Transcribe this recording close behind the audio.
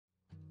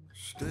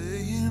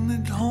Staying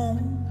at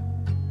home,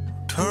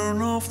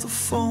 turn off the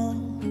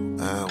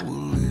phone, I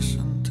will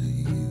listen to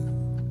you.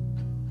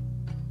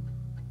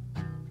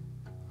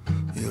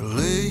 You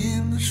lay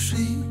in the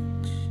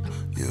sheets,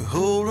 you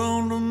hold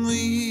on to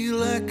me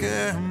like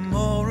I'm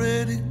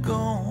already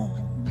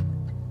gone,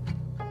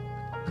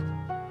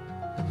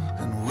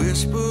 and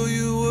whisper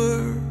your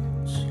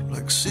words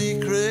like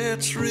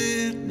secrets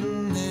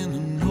written in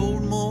an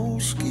old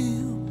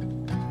moleskin.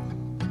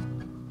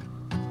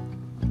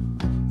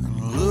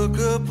 Look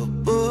up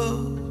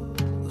above,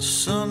 the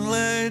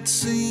sunlight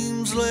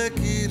seems like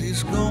it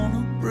is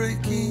gonna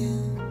break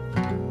in,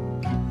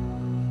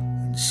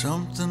 and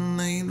something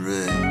ain't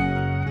right.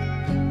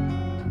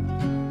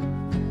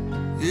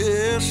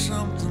 Yeah,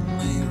 something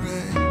ain't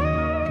right.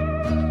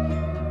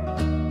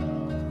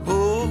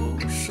 Oh,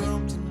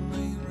 something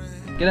ain't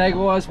right. G'day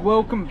guys,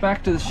 welcome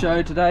back to the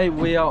show. Today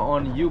we are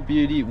on Yew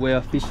Beauty. We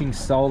are fishing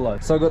solo.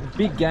 So I've got the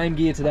big game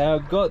gear today.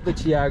 I've got the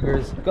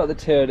Chiagras, got the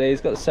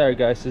Terodes, got the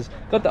Saragosas,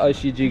 got the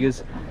Offshore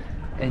jiggers,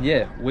 and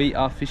yeah, we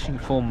are fishing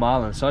for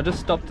marlin. So I just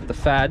stopped at the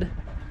Fad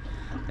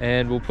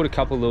and we'll put a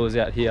couple of lures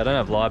out here. I don't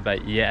have live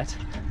bait yet,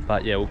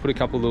 but yeah, we'll put a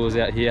couple of lures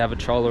out here, have a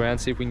troll around,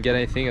 see if we can get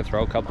anything, and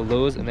throw a couple of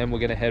lures, and then we're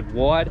gonna head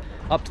wide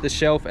up to the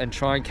shelf and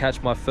try and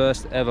catch my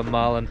first ever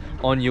marlin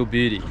on Yew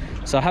Beauty.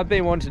 So I have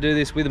been wanting to do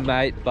this with a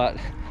mate, but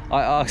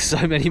I asked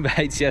so many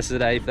mates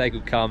yesterday if they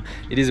could come.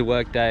 It is a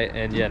work day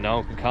and yeah, no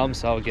one can come,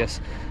 so I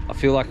guess I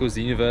feel like it was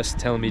the universe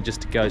telling me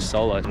just to go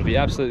solo. It'll be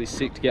absolutely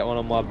sick to get one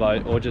on my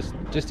boat, or just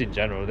in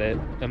general. They're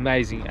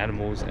amazing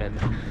animals, and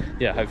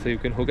yeah, hopefully we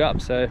can hook up.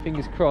 So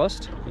fingers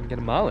crossed we can get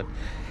a marlin.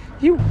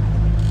 Ew.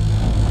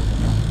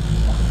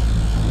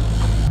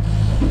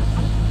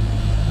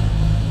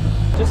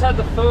 Just had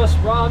the first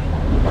run.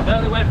 It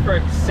only went for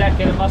a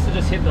second. It must have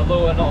just hit the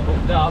lure, not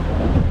hooked up.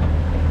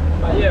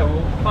 But yeah,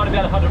 we're kind of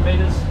about 100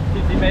 meters,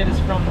 50 meters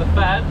from the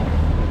Fad.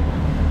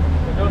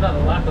 We'll do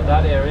another lap of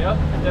that area.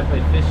 There's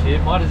definitely fish here.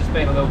 Might have just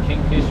been a little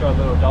kingfish or a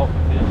little dolphin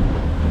fish.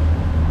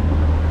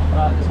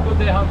 But it's good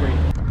they're hungry.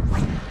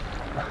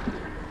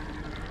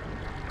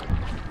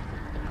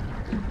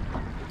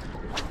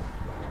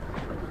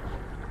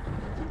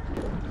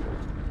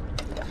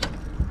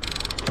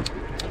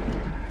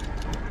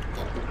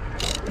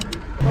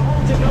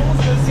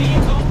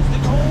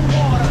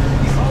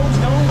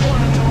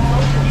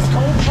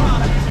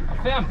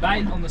 Found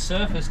bait on the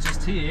surface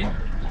just here,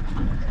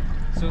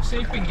 so we'll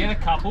see if we can get a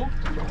couple,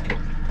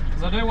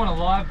 because I do want a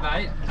live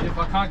bait. If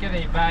I can't get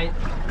any bait,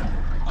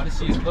 I just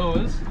use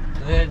lures.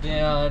 So they're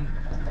down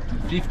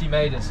 50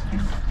 meters,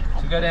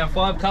 so we go down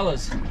 5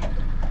 colours.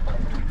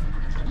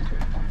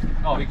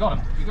 Oh, we got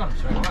him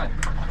straight away.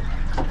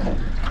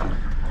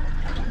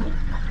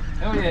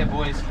 Hell yeah,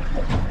 boys,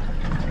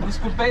 this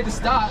could be the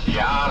start.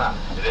 Yeah,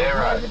 they're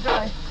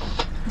right.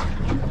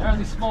 They're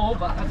only small,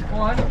 but that's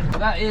fine.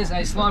 That is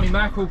a slimy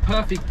mackerel,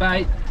 perfect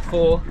bait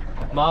for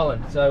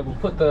marlin. So we'll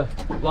put the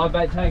live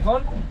bait tank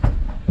on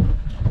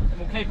and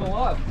we'll keep them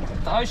alive.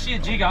 The Offshore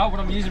jigger, what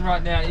I'm using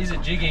right now, is a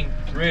jigging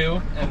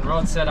reel and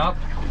rod set up.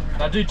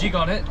 I do jig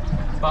on it,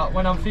 but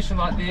when I'm fishing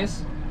like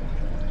this,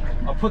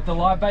 I put the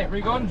live bait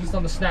rig on, just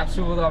on the snap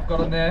swivel that I've got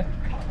on there.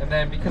 And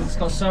then because it's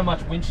got so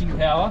much winching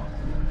power,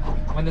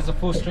 when there's a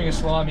full string of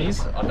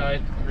slimies, I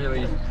don't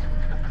really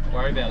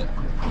worry about it.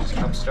 It just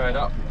comes straight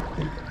up.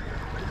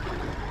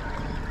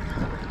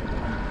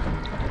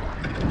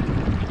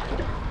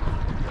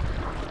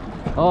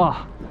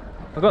 Oh,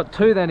 I got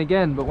 2 then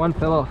again, but 1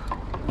 fell off.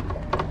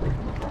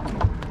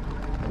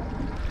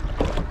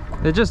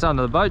 They're just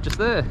under the boat, just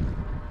there.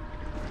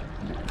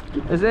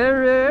 There's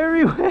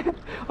everywhere.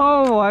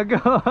 Oh my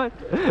god.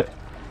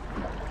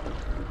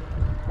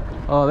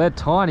 Oh, they're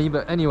tiny,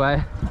 but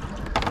anyway,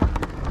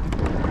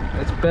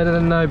 it's better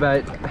than no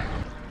bait.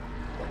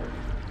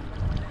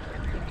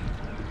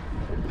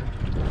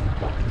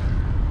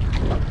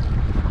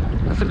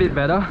 That's a bit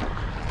better.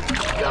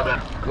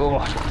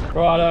 Oh.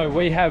 Righto,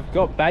 we have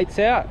got baits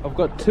out. I've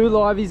got 2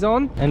 liveys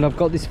on, and I've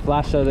got this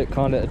flasher that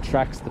kind of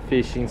attracts the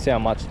fish. You can see how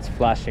much it's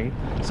flashing.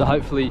 So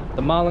hopefully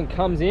the marlin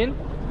comes in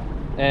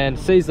and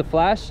sees the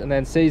flash, and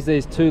then sees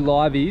these 2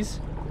 liveys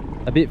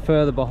a bit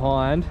further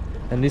behind,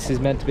 and this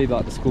is meant to be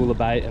like the school of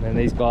bait, and then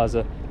these guys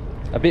are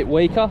a bit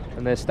weaker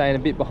and they're staying a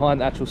bit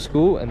behind the actual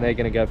school, and they're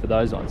going to go for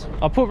those ones.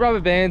 I put rubber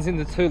bands in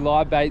the 2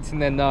 live baits in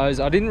their nose.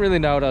 I didn't really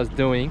know what I was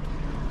doing.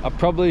 I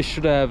probably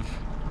should have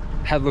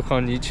had a look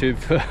on YouTube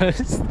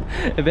first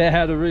about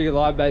how to rig a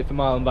live bait for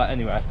marlin, but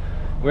anyway,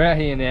 we're out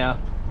here now.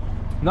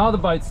 No other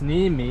boats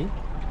near me,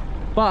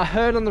 but I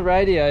heard on the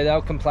radio they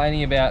were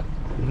complaining about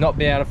not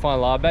being able to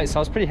find live bait, so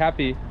I was pretty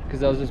happy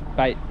because there was just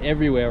bait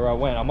everywhere where I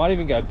went. I might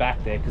even go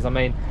back there, because I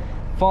mean,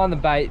 find the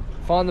bait,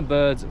 find the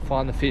birds,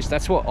 find the fish.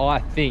 That's what I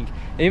think.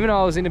 Even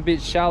though I was in a bit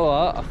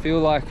shallower, I feel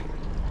like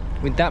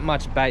with that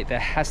much bait there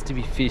has to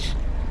be fish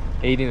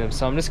eating them.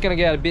 So I'm just going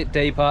to get a bit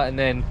deeper and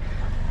then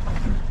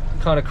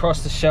kind of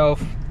cross the shelf,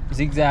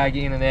 zigzag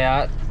in and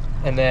out,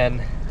 and then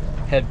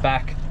head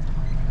back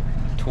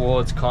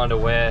towards kind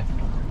of where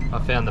I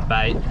found the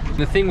bait.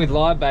 The thing with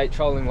live bait,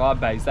 trolling live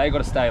baits, they got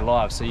to stay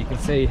alive. So you can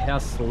see how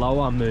slow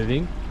I'm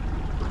moving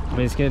I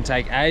mean, it's gonna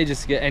take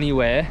ages to get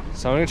anywhere.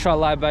 So I'm gonna try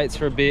lay baits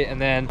for a bit,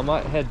 and then I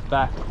might head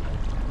back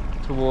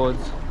towards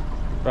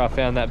where I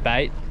found that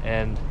bait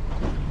and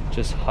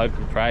just hope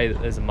and pray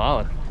that there's a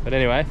marlin. But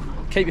anyway,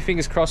 keep your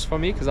fingers crossed for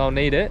me because I'll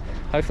need it.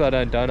 Hopefully I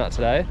don't donut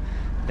today.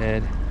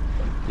 And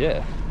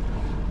yeah,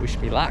 wish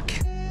me luck.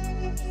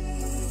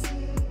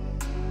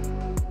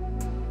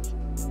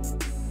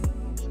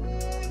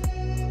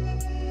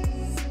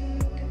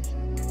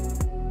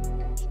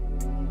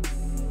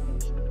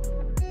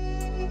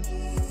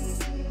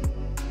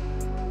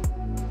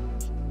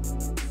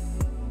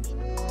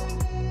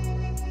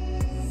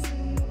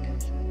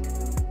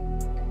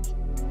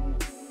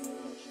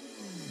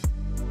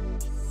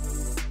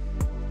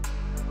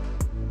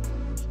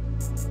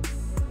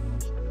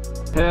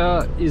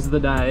 How is the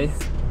day?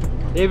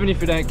 Even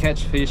if you don't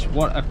catch fish,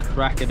 what a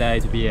cracker day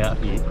to be out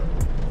here.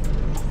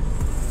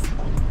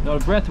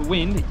 Not a breath of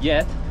wind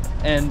yet,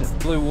 and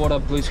blue water,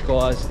 blue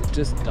skies. It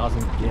just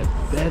doesn't get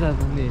better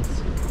than this.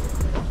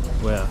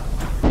 Wow.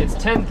 It's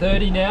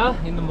 10:30 now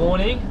in the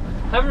morning.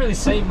 Haven't really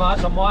seen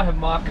much. I might have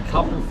marked a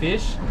couple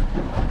fish,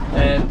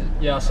 and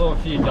yeah, I saw a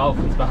few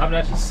dolphins, but I haven't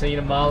actually seen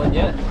a marlin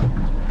yet.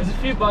 There's a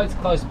few boats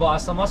close by,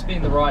 so I must be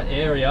in the right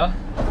area.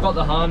 I've got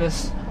the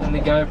harness and the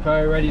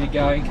GoPro ready to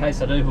go in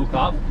case I do hook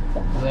up,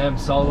 because I am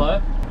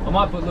solo. I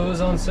might put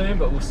lures on soon,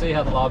 but we'll see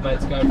how the live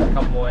baits go for a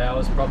couple more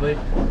hours probably.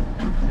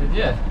 And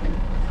yeah,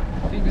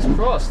 fingers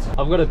crossed.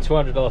 I've got a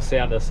 $200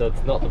 sounder, so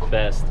it's not the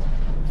best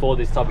for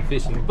this type of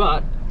fishing,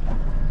 but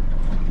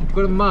I've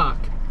got a mark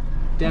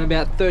down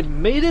about 30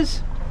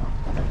 meters.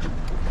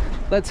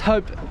 Let's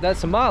hope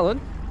that's a marlin.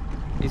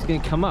 He's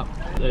gonna come up.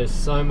 There's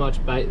so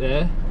much bait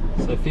there.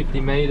 So 50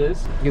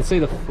 meters. You can see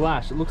the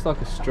flash. It looks like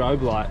a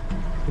strobe light.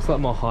 Looks like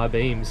my high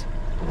beams.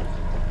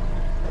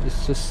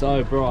 It's just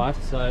so bright.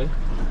 So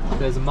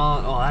there's a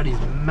marlin. Oh, that is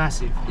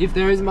massive. If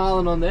there is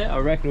marlin on there, I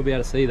reckon we'll be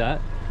able to see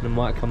that, and it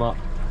might come up.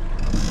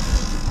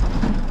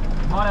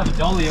 Might have a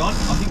dolly on.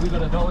 I think we've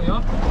got a dolly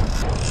on.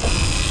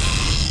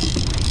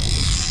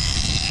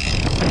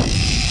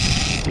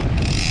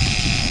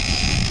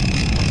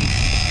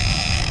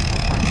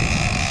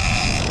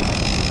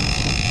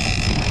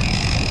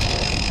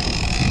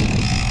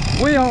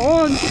 We are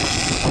on.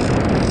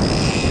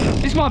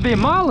 This might be a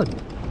marlin.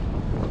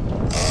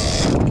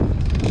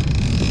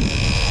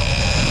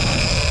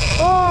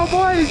 Oh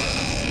boys,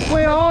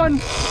 we are on.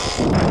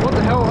 What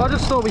the hell? I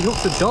just thought we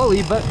hooked a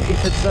dolly, but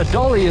if it's a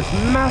dolly, it's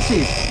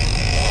massive.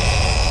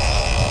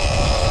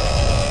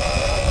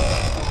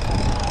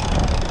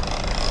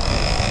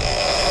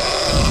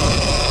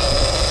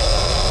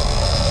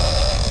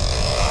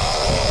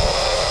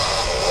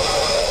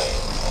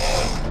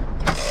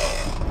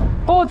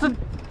 Oh,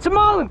 it's a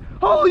marlin!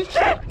 Holy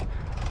shit!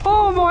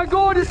 Oh my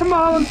god, it's a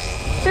marlin!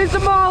 It's a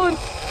marlin!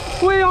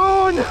 We're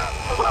on!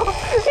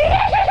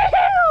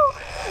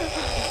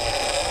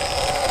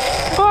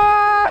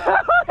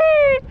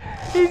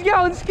 He's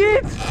going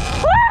skids!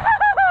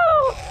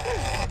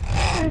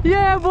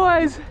 Yeah,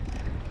 boys!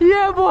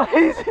 Yeah,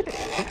 boys!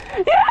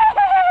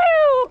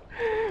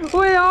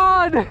 We're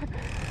on!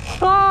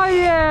 Oh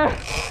yeah!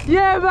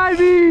 Yeah,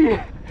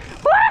 baby!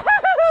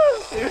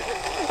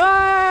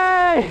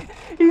 Hey!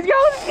 He's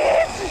going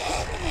skids!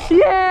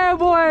 Yeah,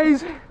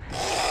 boys!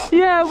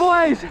 Yeah,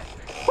 boys!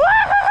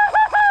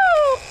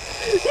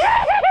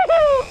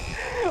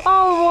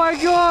 Oh my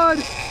god!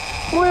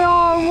 We're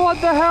on!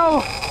 What the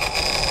hell?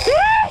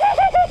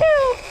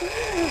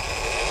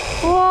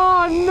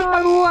 Oh,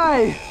 no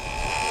way!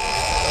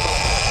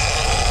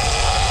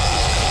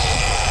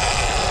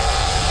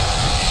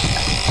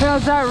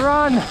 How's that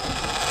run?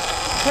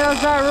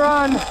 How's that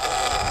run?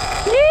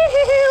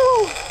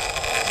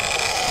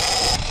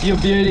 Yew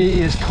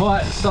Beauty is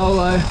quite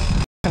solo.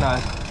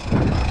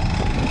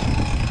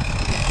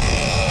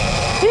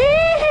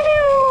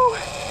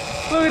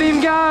 Look at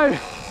him go!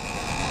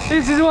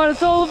 This is what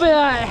it's all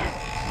about.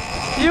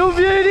 Yew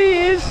Beauty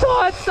is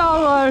quite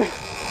solo.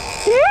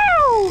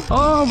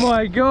 Oh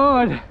my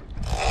god,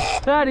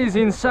 that is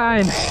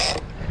insane.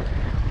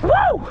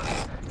 Woo!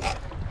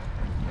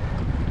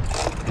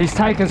 He's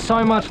taken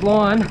so much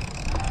line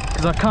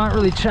because I can't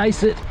really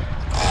chase it.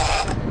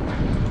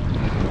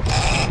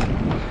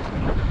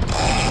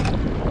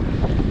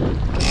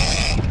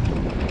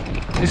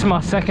 This is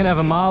my second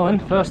ever marlin,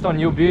 first on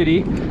Yew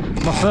Beauty.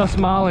 My first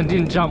marlin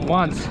didn't jump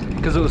once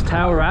because it was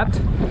tail wrapped,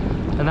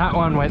 and that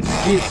one went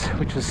skits,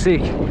 which was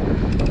sick.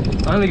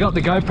 I only got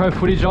the GoPro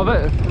footage of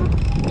it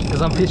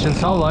because I'm pitching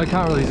solo,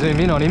 can't really zoom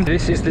in on him.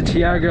 This is the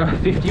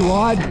Tiagra 50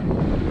 wide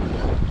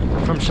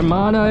from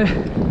Shimano.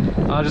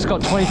 I just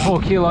got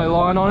 24 kilo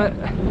line on it,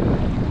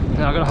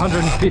 and I got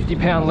 150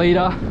 pound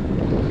leader.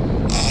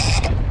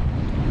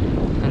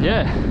 And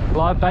yeah,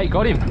 live bait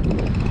got him.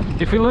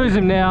 If we lose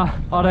him now,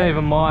 I don't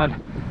even mind.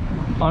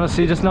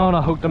 Honestly, just knowing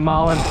I hooked a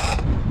marlin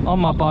on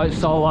my boat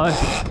solo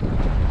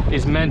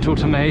is mental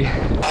to me.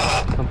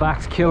 My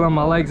back's killing,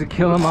 my legs are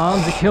killing, my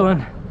arms are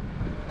killing.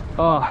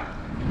 Oh.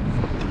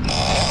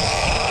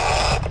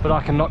 But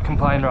I cannot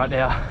complain right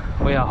now.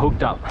 We are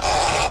hooked up.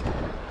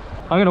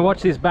 I'm gonna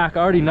watch this back.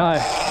 I already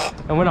know.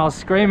 I And when I was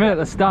screaming at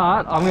the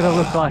start, I'm gonna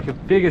look like a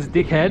biggest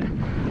dickhead.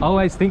 I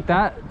always think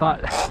that,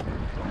 but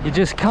you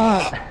just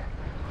can't.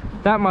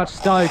 That much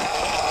stoke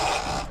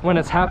when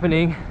it's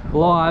happening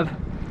live,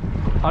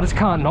 I just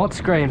can't not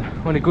scream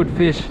when a good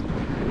fish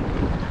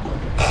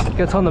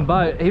gets on the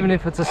boat. Even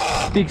if it's a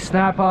big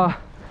snapper,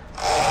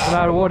 no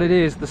matter what it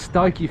is, the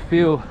stoke you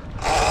feel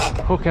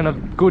hooking a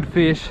good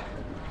fish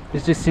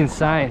is just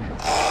insane.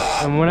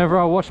 And whenever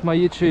I watch my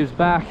YouTubes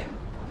back,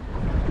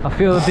 I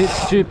feel a bit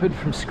stupid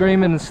from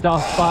screaming and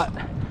stuff, but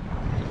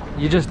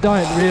you just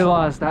don't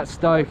realise that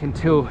stoke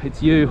until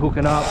it's you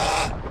hooking up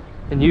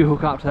and you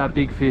hook up to that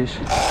big fish.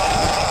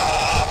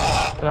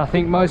 And I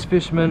think most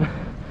fishermen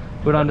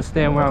would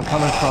understand where I'm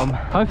coming from.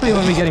 Hopefully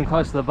when we get in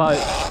close to the boat,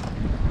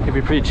 it'll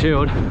be pretty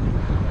chilled.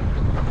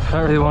 I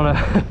don't really want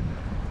to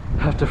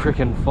have to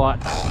freaking fight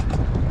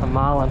a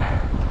marlin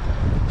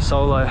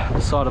solo at the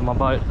side of my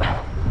boat.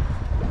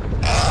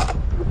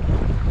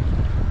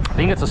 I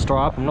think it's a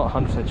stripe, I'm not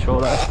 100%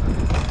 sure though.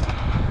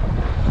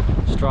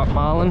 Stripe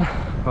marlin,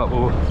 but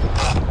we'll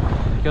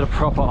get a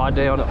proper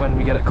ID on it when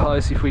we get it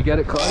close, if we get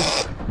it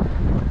close.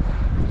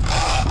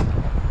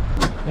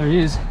 There he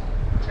is.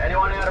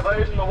 Anyone out of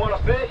Eden that want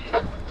to fish?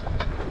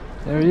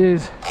 There he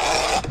is.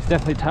 He's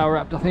definitely tail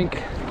wrapped, I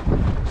think.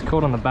 He's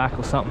caught on the back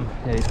or something.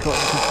 Yeah, he's caught.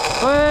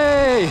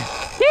 Hey!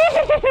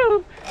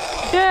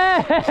 Yeah!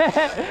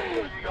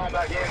 You going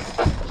back in?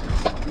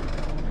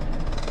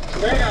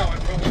 Now I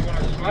probably want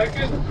to smoke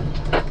it.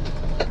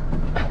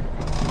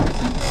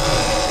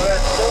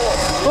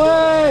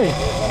 Hey!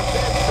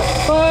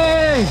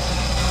 Hey!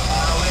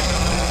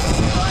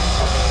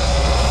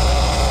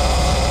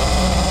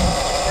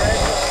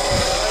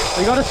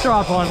 We got a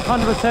stripe on,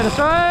 100% a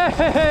stripe.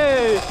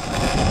 Hey!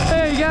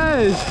 There he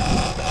goes.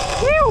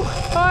 Whew!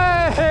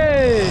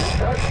 Hey!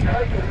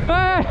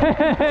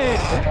 Hey!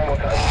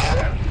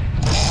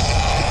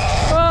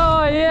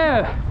 Oh yeah!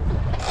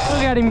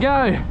 Look at him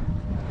go.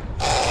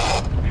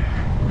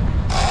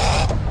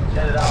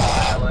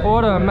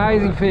 What an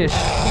amazing fish.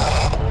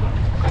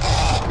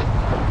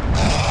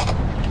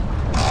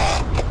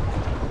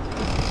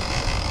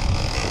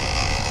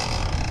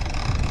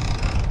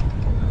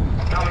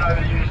 Coming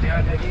over to use the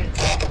open again.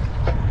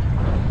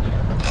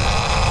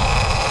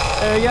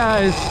 There he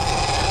goes.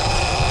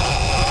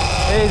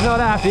 He's not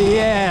happy,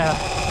 yeah.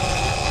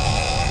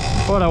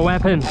 What a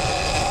weapon.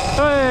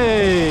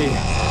 Hey!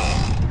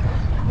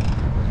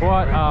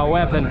 What a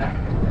weapon.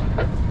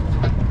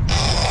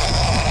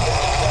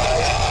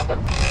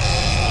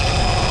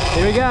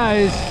 Here he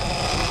goes.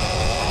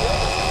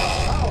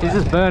 He's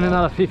just burned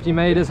another 50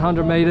 meters,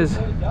 100 meters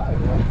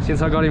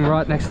since I got him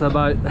right next to the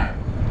boat.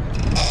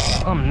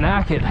 I'm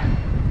knackered.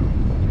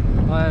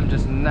 I am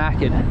just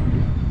knackered.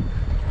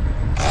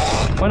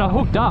 When I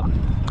hooked up,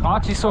 I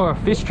actually saw a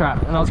fish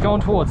trap and I was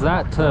going towards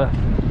that to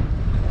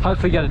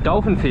hopefully get a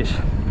dolphin fish.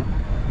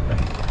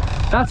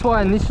 That's why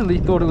I initially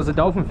thought it was a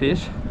dolphin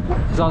fish,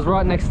 because I was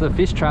right next to the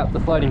fish trap, the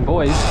floating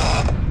buoys.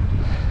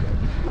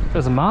 It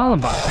was a marlin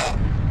boat,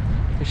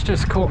 which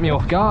just caught me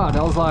off guard.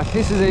 I was like,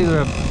 this is either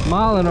a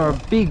marlin or a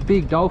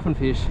big dolphin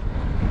fish,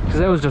 because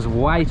there was just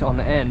weight on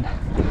the end.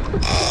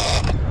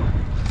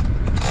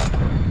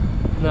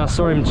 And I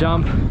saw him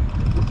jump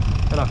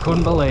and I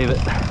couldn't believe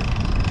it.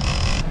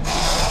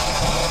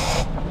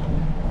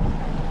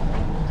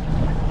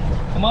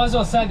 I might as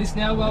well say this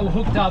now while we're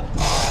hooked up.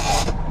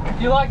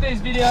 If you like these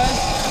videos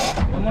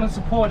and want to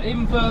support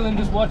even further than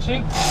just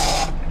watching,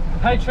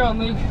 Patreon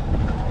link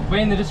will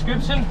be in the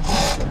description,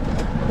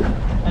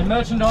 and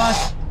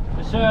merchandise,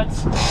 the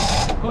shirts,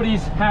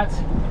 hoodies,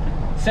 hats,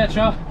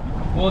 etc.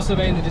 will also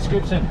be in the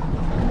description.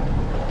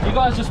 You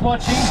guys just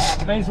watching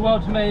means the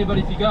world to me, but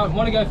if you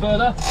want to go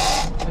further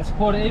and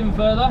support it even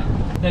further,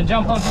 then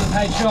jump onto the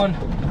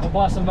Patreon or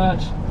buy some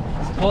merch,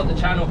 support the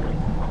channel.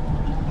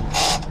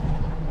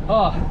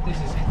 Oh, this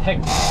is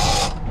hectic.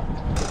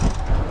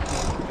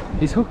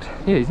 He's hooked.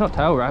 Yeah, he's not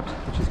tail wrapped,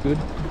 which is good.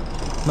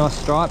 Nice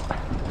stripe.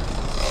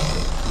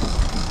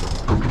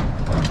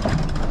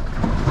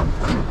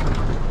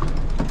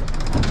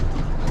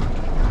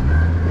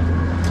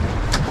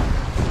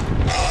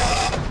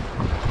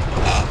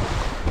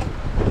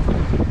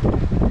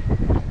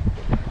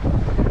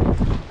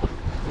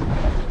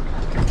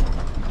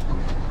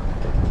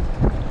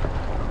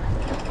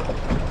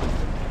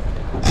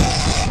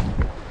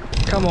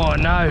 Come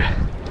on, no.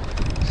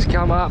 Just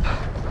come up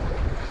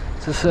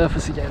to the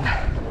surface again.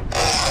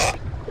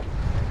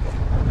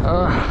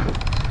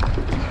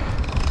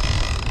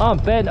 I'm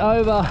bent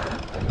over.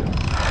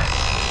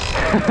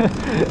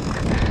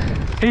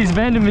 He's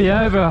bending me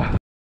over.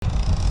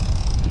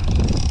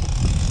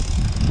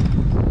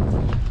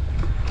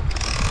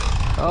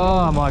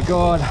 Oh my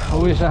god, I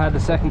wish I had the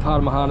second part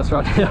of my harness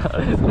right here.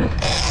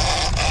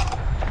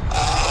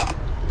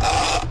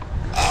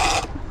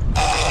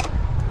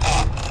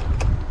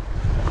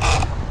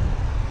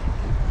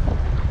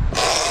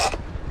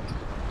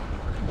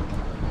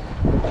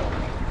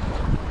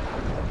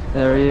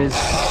 There he is.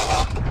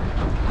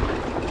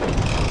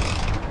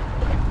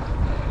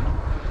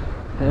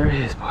 There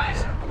he is,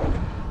 boys.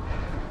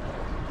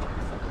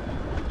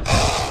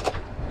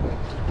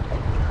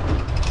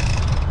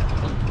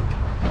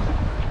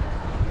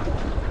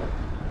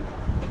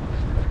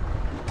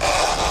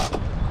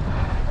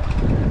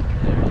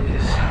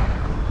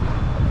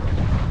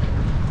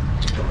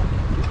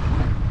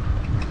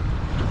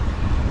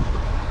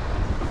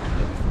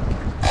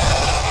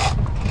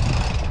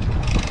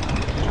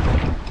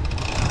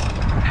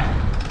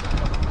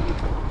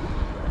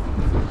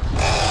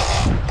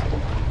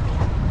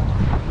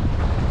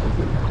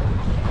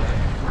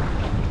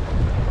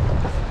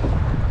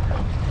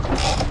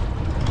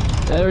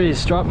 he is,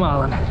 striped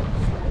marlin.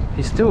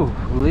 He's still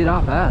lit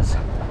up as.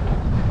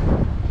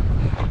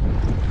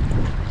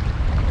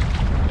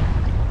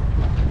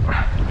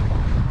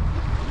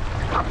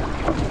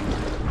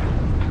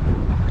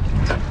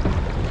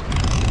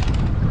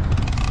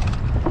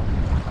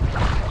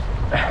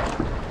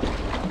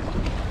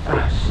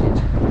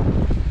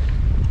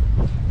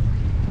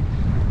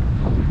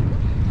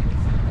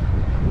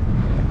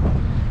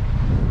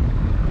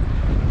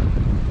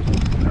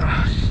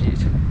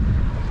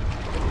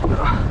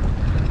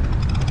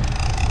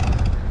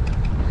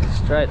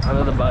 Straight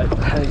under the boat.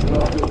 That is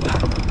not good.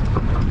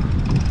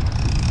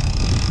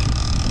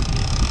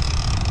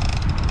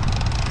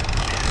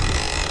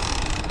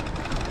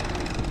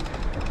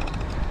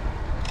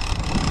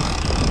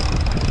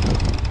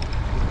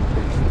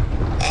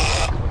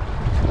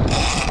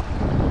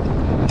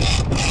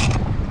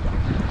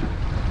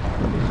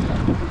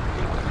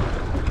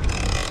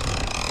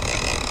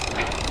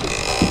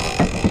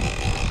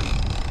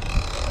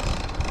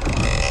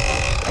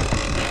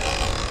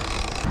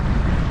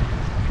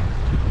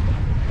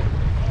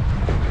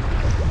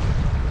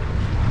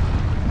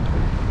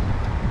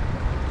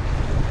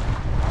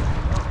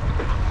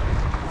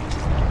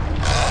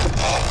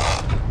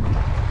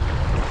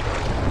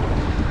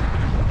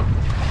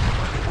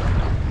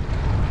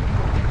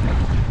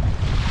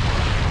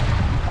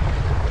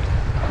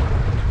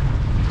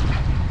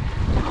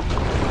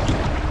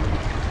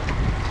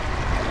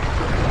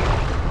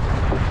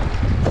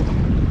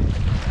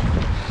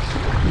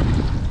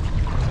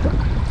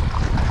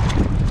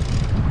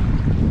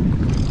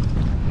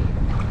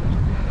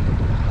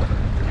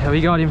 We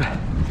got him.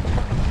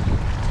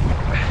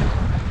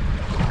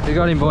 We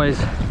got him, boys.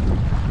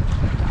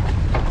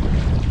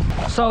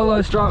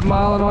 Solo striped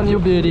marlin on Yew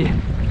Beauty.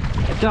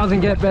 It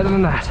doesn't get better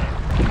than that.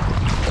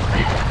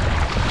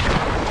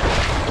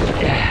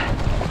 Yeah.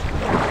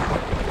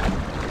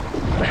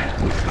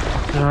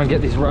 Try and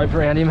get this rope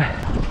around him.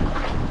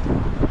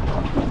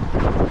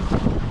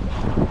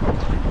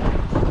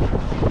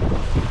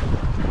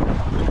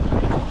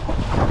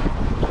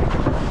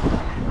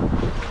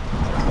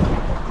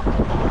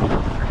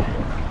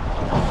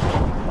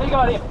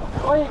 Got him.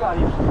 Oh, you got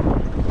him.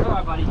 It's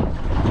alright, buddy. It's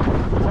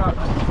alright,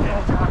 buddy. Yeah,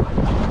 it's alright,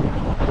 buddy.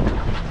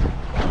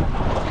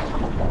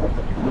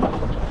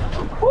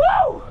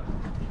 Woo!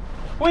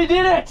 We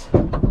did it!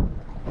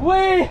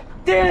 We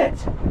did it!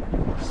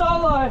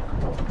 Solo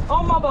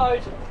on my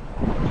boat.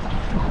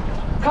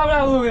 Come and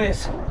have a look at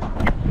this.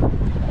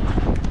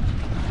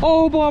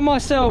 All by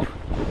myself.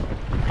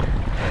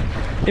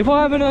 If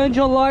I haven't earned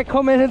your like,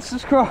 comment and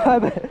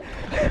subscribe,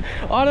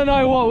 I don't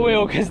know what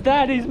will, because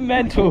that is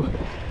mental.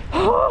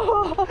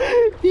 Oh,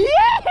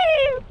 yeah!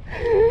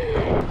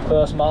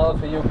 First marlin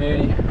for Yew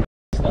Beauty.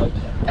 Stoked.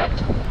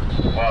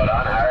 Well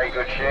done, Harry.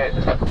 Good shit.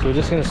 So we're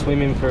just going to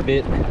swim him for a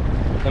bit,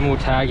 then we'll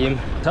tag him.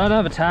 So I don't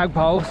have a tag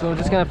pole, so we're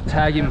just going to have to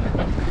tag him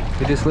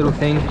with this little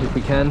thing if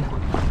we can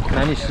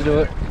manage to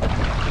do it.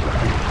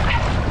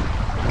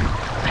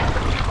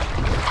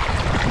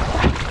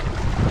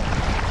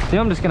 See,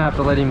 I'm just going to have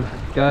to let him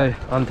go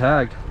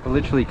untagged. I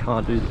literally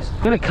can't do this.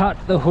 I'm going to cut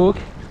the hook.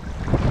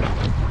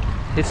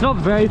 It's not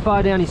very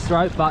far down his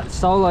throat, but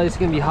solo is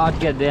going to be hard to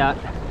get it out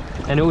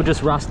and it will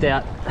just rust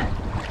out.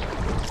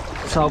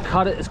 So I'll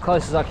cut it as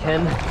close as I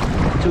can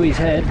to his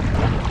head.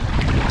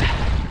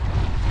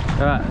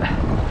 Alright,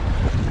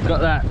 got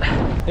that.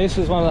 This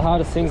was one of the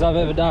hardest things I've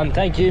ever done.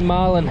 Thank you,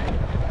 Marlin,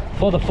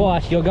 for the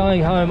fight. You're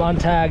going home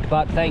untagged,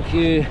 but thank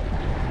you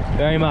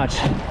very much.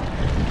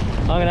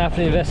 I'm going to have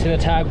to invest in a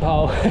tag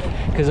pole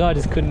because I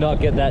just could not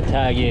get that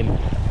tag in.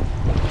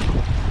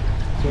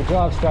 So we'll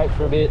drive straight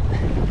for a bit.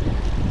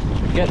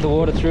 Get the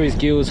water through his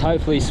gills,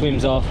 hopefully he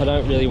swims off. I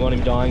don't really want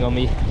him dying on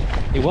me.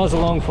 It was a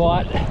long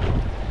fight,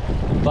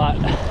 but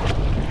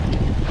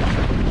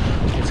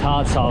it's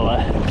hard solo.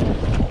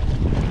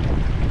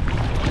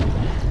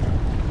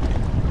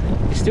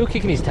 He's still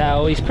kicking his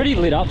tail. He's pretty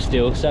lit up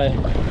still, so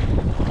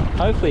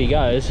hopefully he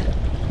goes.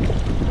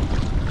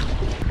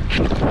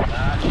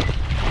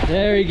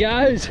 There he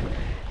goes.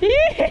 We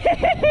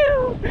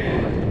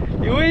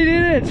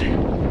did it.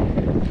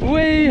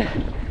 We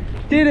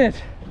did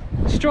it.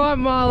 Striped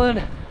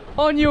marlin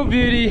on Yew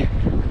Beauty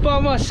by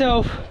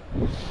myself.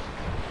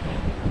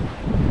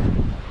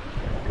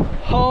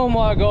 Oh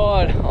my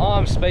god,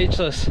 I'm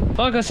speechless.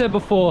 Like I said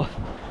before,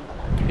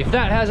 if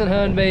that hasn't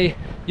earned me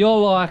your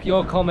like,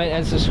 your comment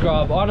and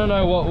subscribe, I don't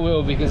know what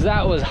will, because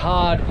that was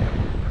hard,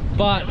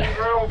 but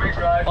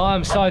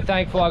I'm so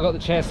thankful I got the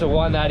chance to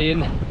wind that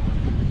in.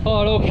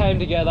 Oh, it all came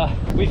together.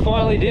 We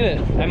finally did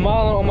it. And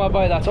marlin on my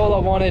boat, that's all I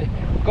wanted.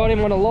 Got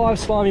him on a live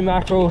slimy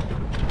mackerel,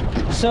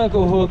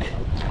 circle hook.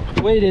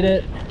 We did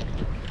it.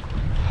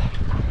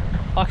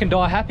 I can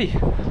die happy.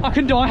 I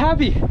can die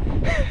happy.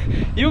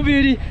 Yew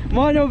Beauty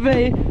might not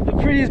be the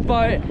prettiest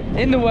boat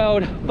in the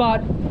world,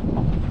 but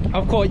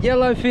I've caught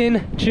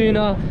yellowfin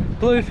tuna,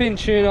 bluefin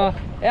tuna,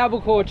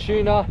 albacore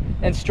tuna,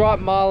 and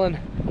striped marlin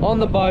on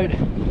the boat.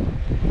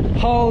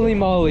 Holy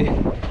moly.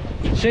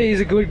 She's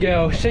a good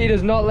girl. She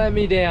does not let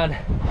me down.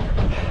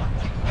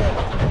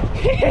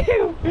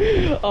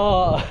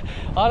 Oh,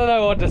 I don't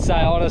know what to say,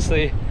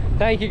 honestly.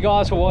 Thank you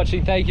guys for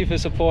watching, thank you for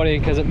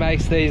supporting, because it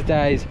makes these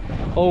days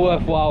all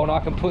worthwhile when I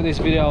can put this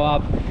video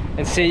up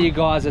and see you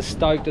guys as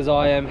stoked as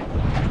I am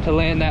to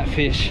land that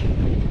fish.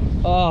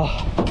 Oh,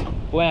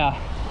 wow.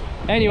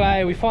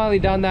 Anyway, we finally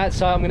done that,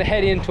 so I'm gonna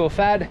head into a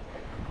fad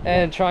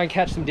and try and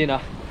catch some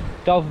dinner.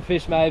 Dolphin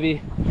fish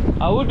maybe.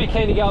 I would be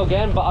keen to go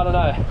again, but I don't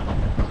know.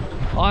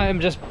 I am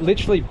just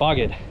literally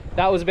buggered.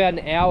 That was about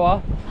an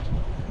hour,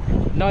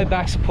 no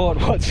back support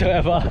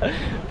whatsoever,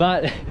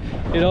 but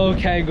it all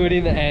came good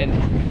in the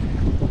end.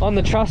 On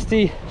the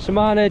trusty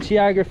Shimano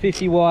Tiagra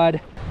 50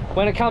 wide.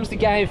 When it comes to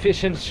game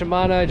fishing,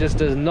 Shimano just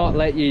does not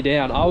let you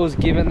down. I was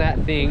given that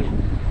thing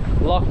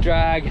lock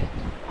drag,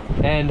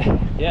 and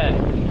yeah,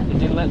 it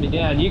didn't let me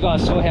down. You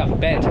guys saw how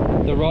bent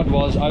the rod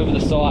was over the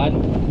side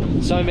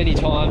so many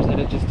times, and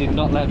it just did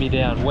not let me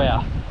down.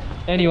 Wow.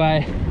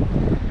 Anyway,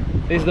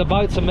 the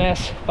boat's a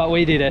mess, but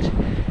we did it.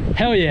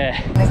 Hell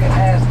yeah.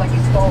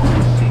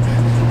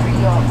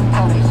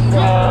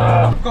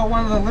 I've got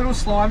one of the little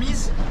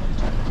slimies.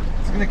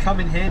 It's gonna come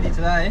in handy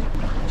today.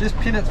 Just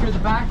pin it through the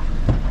back.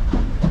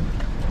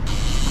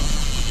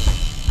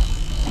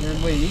 And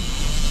then we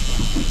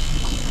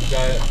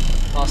go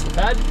past the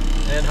pad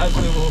and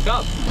hopefully we'll hook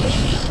up.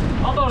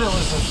 I thought it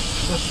was a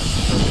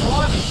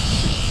slimy.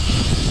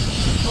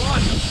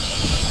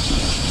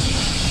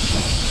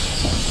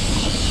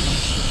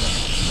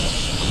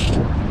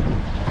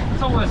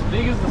 It's almost as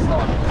big as the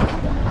slime.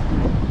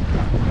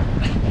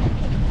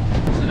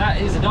 So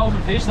that is a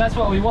dolphin fish, that's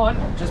what we want,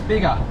 just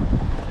bigger.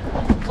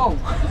 Whoa!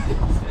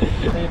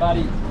 Hey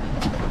buddy.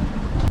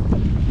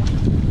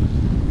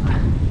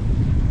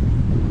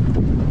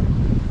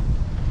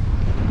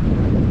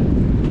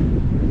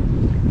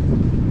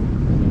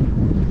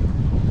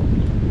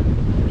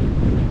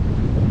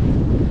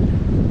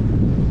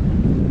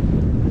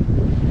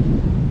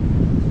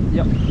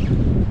 Yep.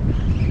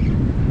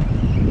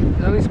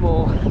 Only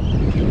small.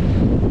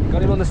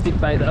 Got him on the stick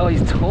bait though. Oh,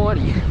 he's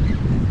tiny.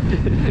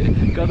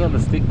 Got on the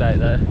stick bait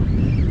though.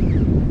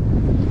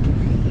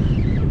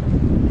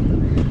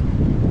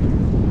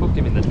 Hooked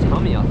him in the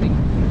tummy, I think.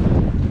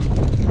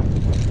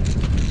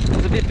 It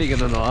was a bit bigger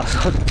than the last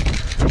one.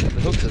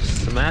 The hooks have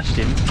smashed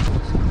him.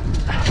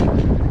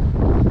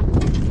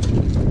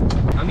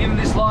 I'm giving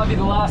this livey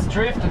the last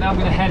drift, and now I'm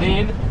going to head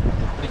in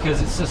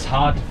because it's just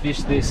hard to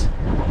fish this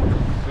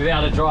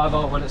without a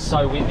driver when it's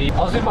so windy. I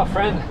was with my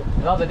friend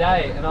the other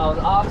day and I was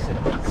asking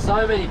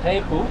so many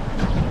people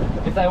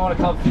if they want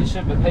to come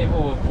fishing, but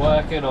people were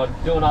working or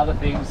doing other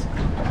things,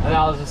 and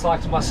I was just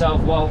like to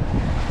myself, well,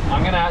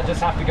 I'm gonna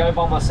just have to go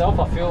by myself.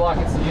 I feel like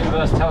it's the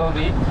universe telling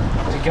me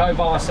to go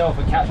by myself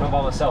and catch one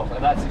by myself,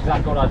 and that's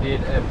exactly what I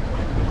did. And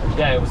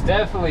yeah, it was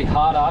definitely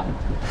harder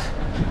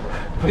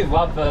with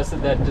one person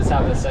than just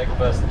having a second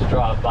person to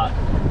drive, but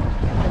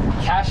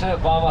catching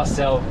it by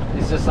myself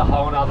is just a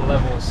whole nother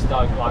level of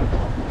stoke. Like,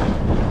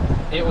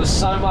 it was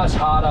so much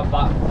harder,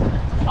 but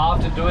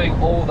after doing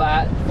all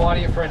that,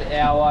 fighting it for an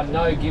hour,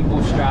 no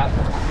gimbal strap,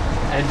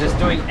 and just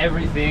doing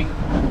everything,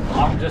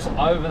 I'm just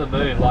over the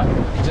moon. Like,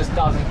 it just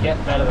doesn't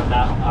get better than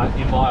that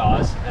in my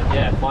eyes. And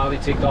yeah, finally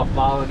ticked off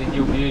marlin in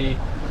Yew Beauty.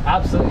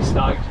 Absolutely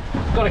stoked.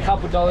 Got a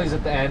couple dollies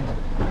at the end,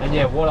 and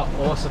yeah, what an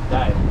awesome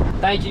day.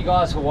 Thank you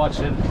guys for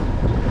watching.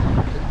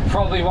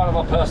 Probably one of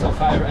my personal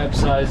favourite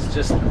episodes,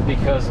 just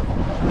because of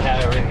how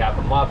everything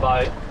happened. My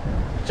boat,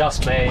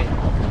 just me,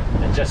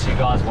 and just you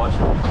guys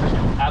watching.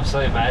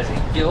 Absolutely amazing.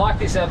 If you like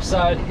this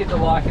episode, hit the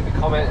like, hit the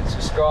comment, and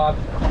subscribe.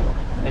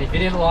 And if you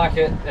didn't like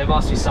it, there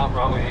must be something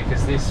wrong with you,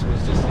 because this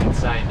was just an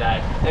insane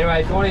day.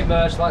 Anyway, if you want any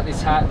merch like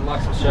this hat and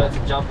like some shirts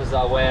and jumpers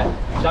I wear,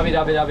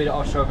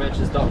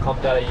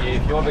 www.offshoreadventures.com.au.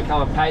 If you want to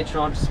become a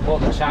patron to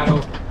support the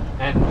channel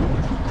and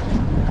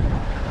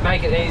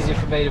make it easier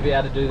for me to be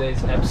able to do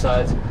these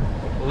episodes,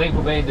 the link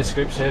will be in the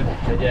description.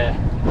 And yeah,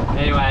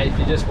 anyway, if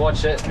you just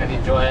watch it and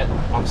enjoy it,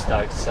 I'm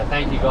stoked. So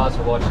thank you guys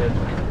for watching.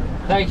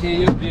 Thank you,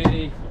 Yew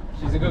Beauty.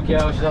 She's a good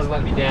girl, she doesn't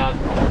let me down.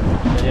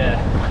 But yeah,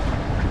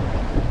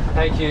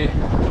 thank you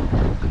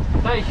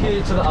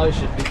to the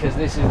ocean, because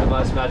this is the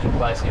most magical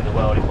place in the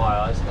world in my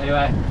eyes.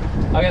 Anyway,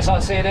 I guess I'll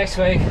see you next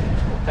week.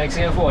 Thanks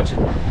again for watching.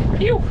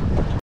 Ew.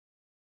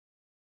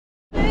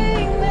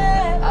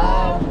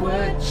 I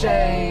would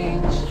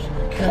change,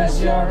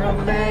 'cause you're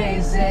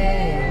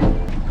amazing.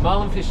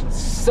 Marlin fishing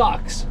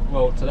sucks.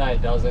 Well, today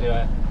it does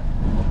anyway.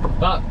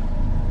 But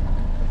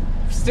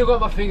still got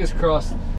my fingers crossed.